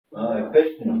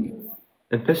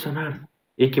Impesonar.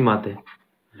 Iki mate.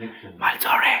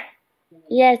 Malsorja.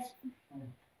 Yes.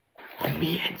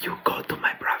 Me and you go to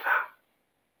my brother.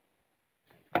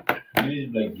 Please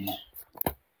like this.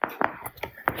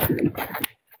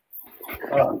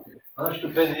 Acho que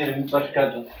pedir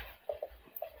pescado.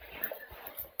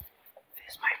 This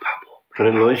is my babu.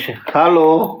 Relógio. Hallo.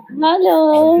 Hallo.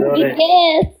 Wie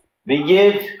geht's? Wie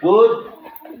geht's? Gut?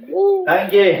 Gut.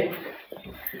 Danke.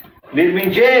 Wir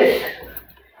sind Jess.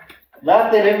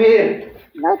 Laten wir.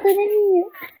 Laten wir.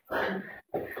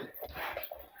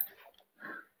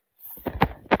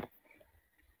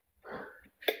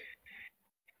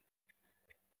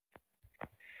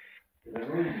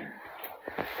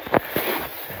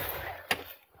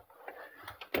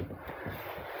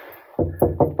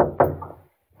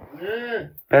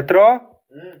 Petro?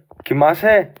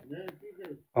 Κοιμάσαι?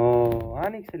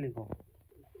 Άνοιξε λίγο.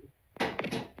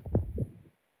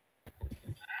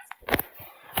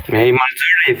 Η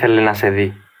Malsorja ήθελε να σε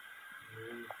δει.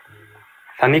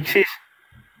 Θα ανοίξεις?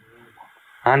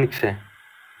 Άνοιξε.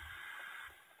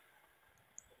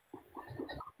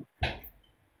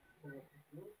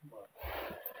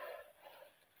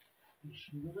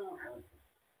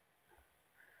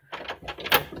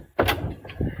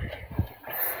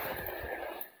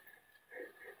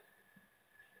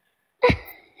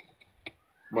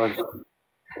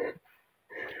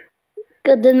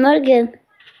 Guten Morgen.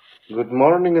 Good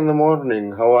morning in the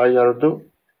morning. How are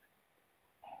you?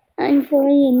 I'm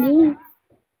fine. You?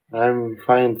 I'm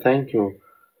fine, thank you.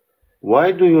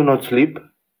 Why do you not sleep?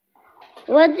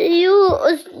 What do you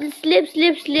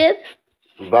sleep?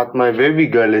 But my baby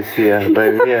girl is here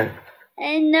by me.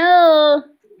 I know.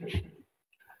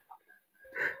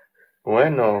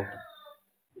 Bueno.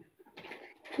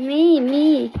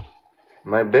 Me.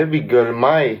 My baby girl,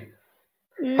 my.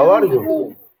 No. How are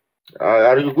you?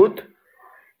 Are you good?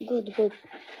 Good.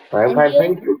 I'm fine,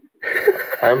 thank you.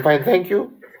 I'm fine, thank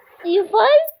you. You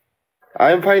fine?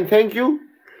 I'm fine, thank you.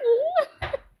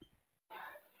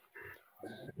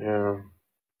 Yeah.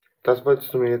 Das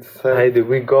wolltest du mir jetzt sagen. Heidi,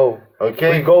 we go.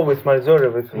 Okay. We go with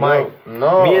Malsorja, with my...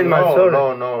 No, me and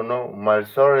Malsorja. No.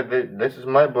 Malsorja, this is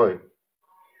my boy.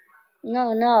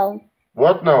 No.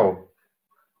 What now?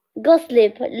 Go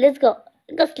sleep. Let's go.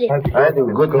 Go sleep. Heidi,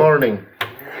 good morning.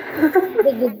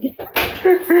 Good.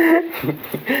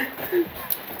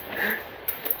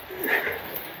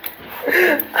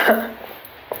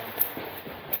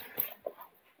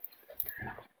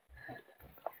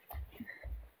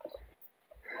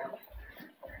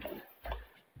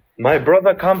 My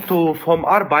brother come from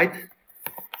Arbeit,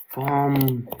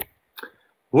 from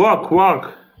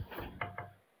work.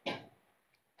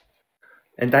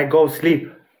 And I go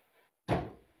sleep.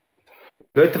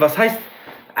 Leute, was heißt,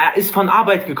 er ist von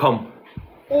Arbeit gekommen?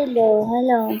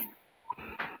 Hello.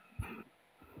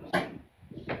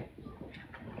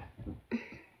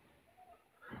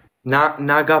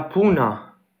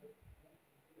 Nagapuna.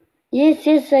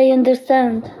 Yes, I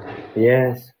understand.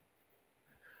 Yes.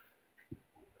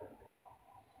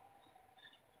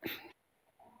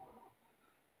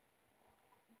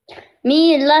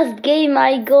 Me, last game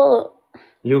I go.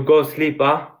 You go sleep,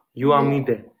 huh? You are me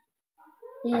there.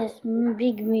 Yes,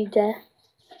 big me there.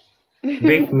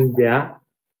 Big me there.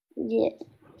 Yeah.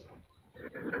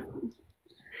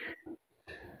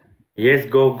 Yes,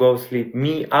 go sleep.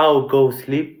 Me, I'll go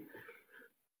sleep.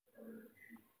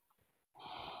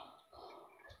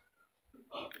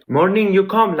 Morning, you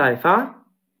come live, huh?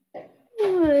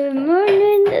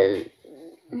 Morning.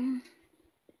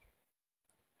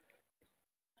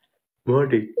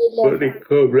 Morning,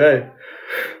 come live.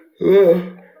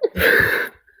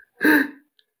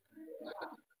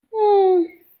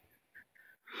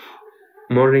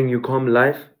 Morning, you come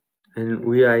live, and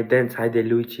I dance. Heide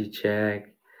Luigi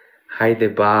check.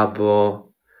 Heide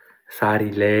Babo.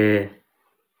 Sarile.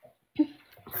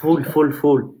 Full.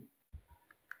 Full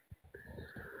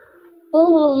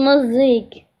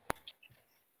music.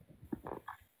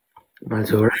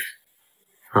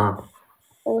 Malsorja.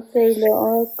 O sei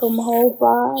lá, como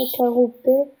roubar,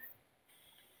 carrupe.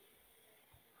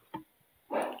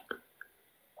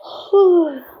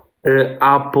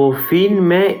 Apofin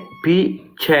me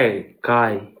pi chai.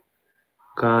 Kai.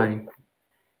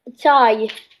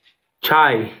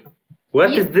 Chai.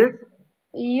 What is this?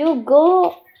 You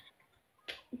go.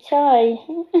 Chai.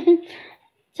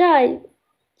 Chai?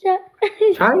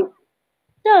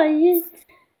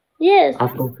 Yes.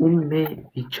 Apofin me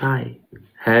pi chai.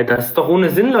 Hä, das ist doch ohne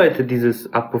Sinn, Leute, dieses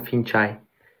Apofin Chai.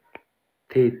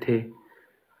 Tee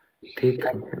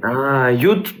trinken.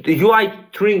 You are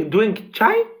drink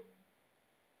chai?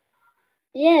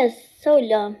 Yes, so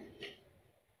long.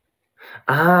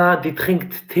 Ah, die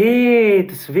trinkt Tee,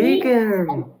 deswegen.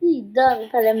 Done,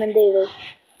 faleminderit.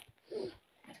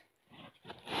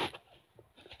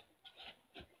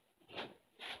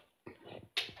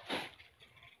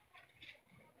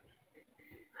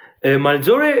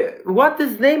 Malsorja, what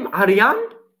is name? Aryan?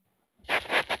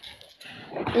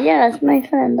 Yes, my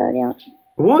friend Aryan.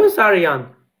 Who is Aryan?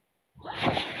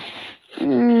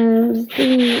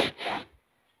 See,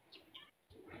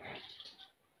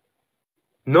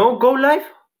 No go live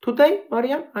today,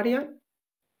 Aryan? Aryan?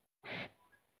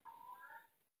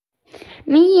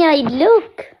 me, I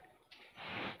look.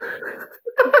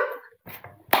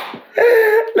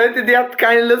 Leute, die hat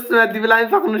keine Lust mehr, die will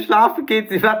einfach nur schlafen gehen,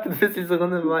 sie wartet, bis sie so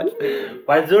runterfällt.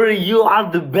 Malsorja, you are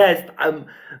the best.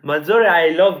 Malsorja,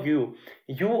 I love you.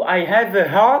 I have a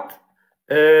heart,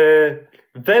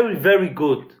 very, very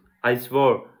good, I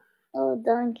swear. Oh,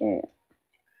 danke.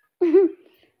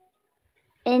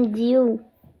 And you.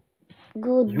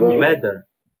 Good You boy. better.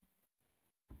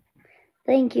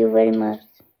 Thank you very much.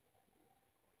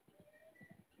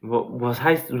 Was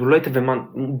heißt, so Leute, wenn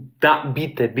man, da,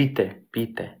 bitte, bitte,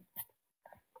 bitte.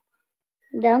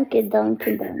 Danke.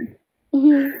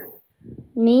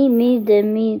 Me,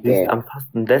 Sie ist am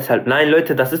Fasten deshalb. Nein,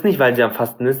 Leute, das ist nicht, weil sie am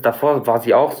Fasten ist. Davor war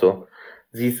sie auch so.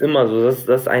 Sie ist immer so. Das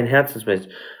ist ein Herzensmensch.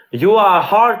 You are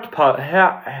hard,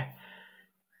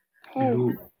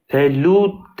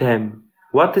 Telutem.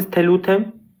 What is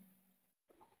Telutem?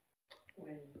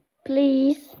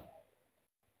 Please.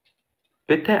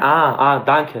 Bitte?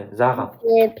 Danke, Sarah.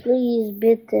 Yeah, please,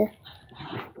 bitte.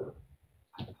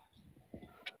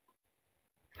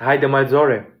 Heide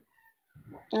Malsorja.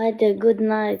 Heide, good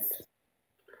night.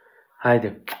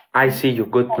 Heide, I see you.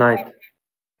 Good night.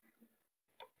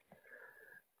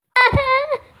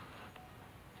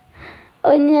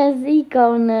 O nie,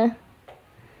 zikone.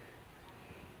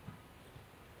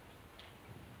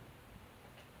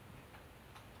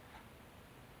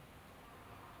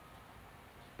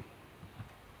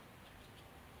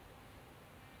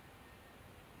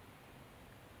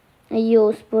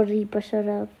 Jo, sporri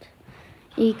pasharat.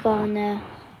 Ikone.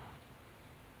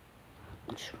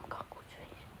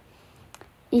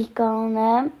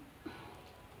 Ikone.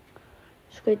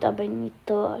 Shkoj ta bëj një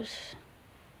tosh.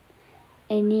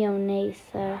 E një o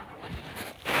nesër.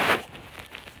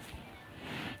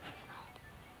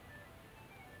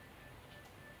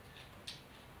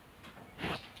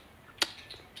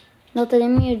 Natën e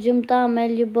mirë, gjumë ta me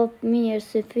ljubop mirë,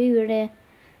 se fyre.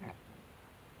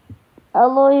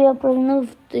 Alloja për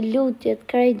nuft lutjet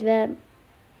krejtve.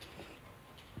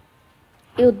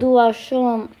 Ju dua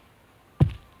shumë.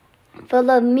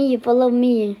 Follow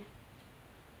me.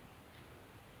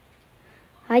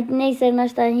 Hajtë nesër në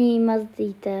shta hi mas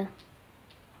dite.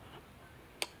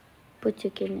 Po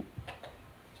që keni.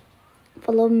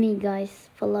 Follow me, guys.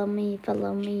 Follow me.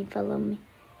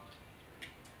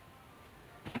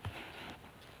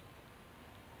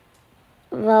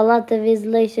 Valla të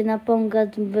vizlejshin apo nga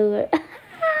të mbërë.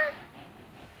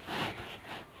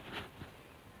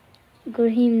 Kur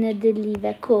him në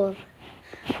delive, kur.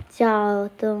 Ciao,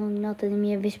 të natën e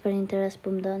mirë, vish për interes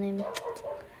për më donim.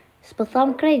 S'po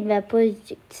tham krejtve, po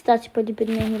qëta që po lipit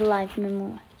me një live me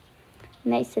mua.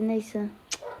 Nejse,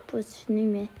 po që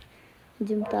shnyme,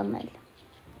 gjumë ta mel.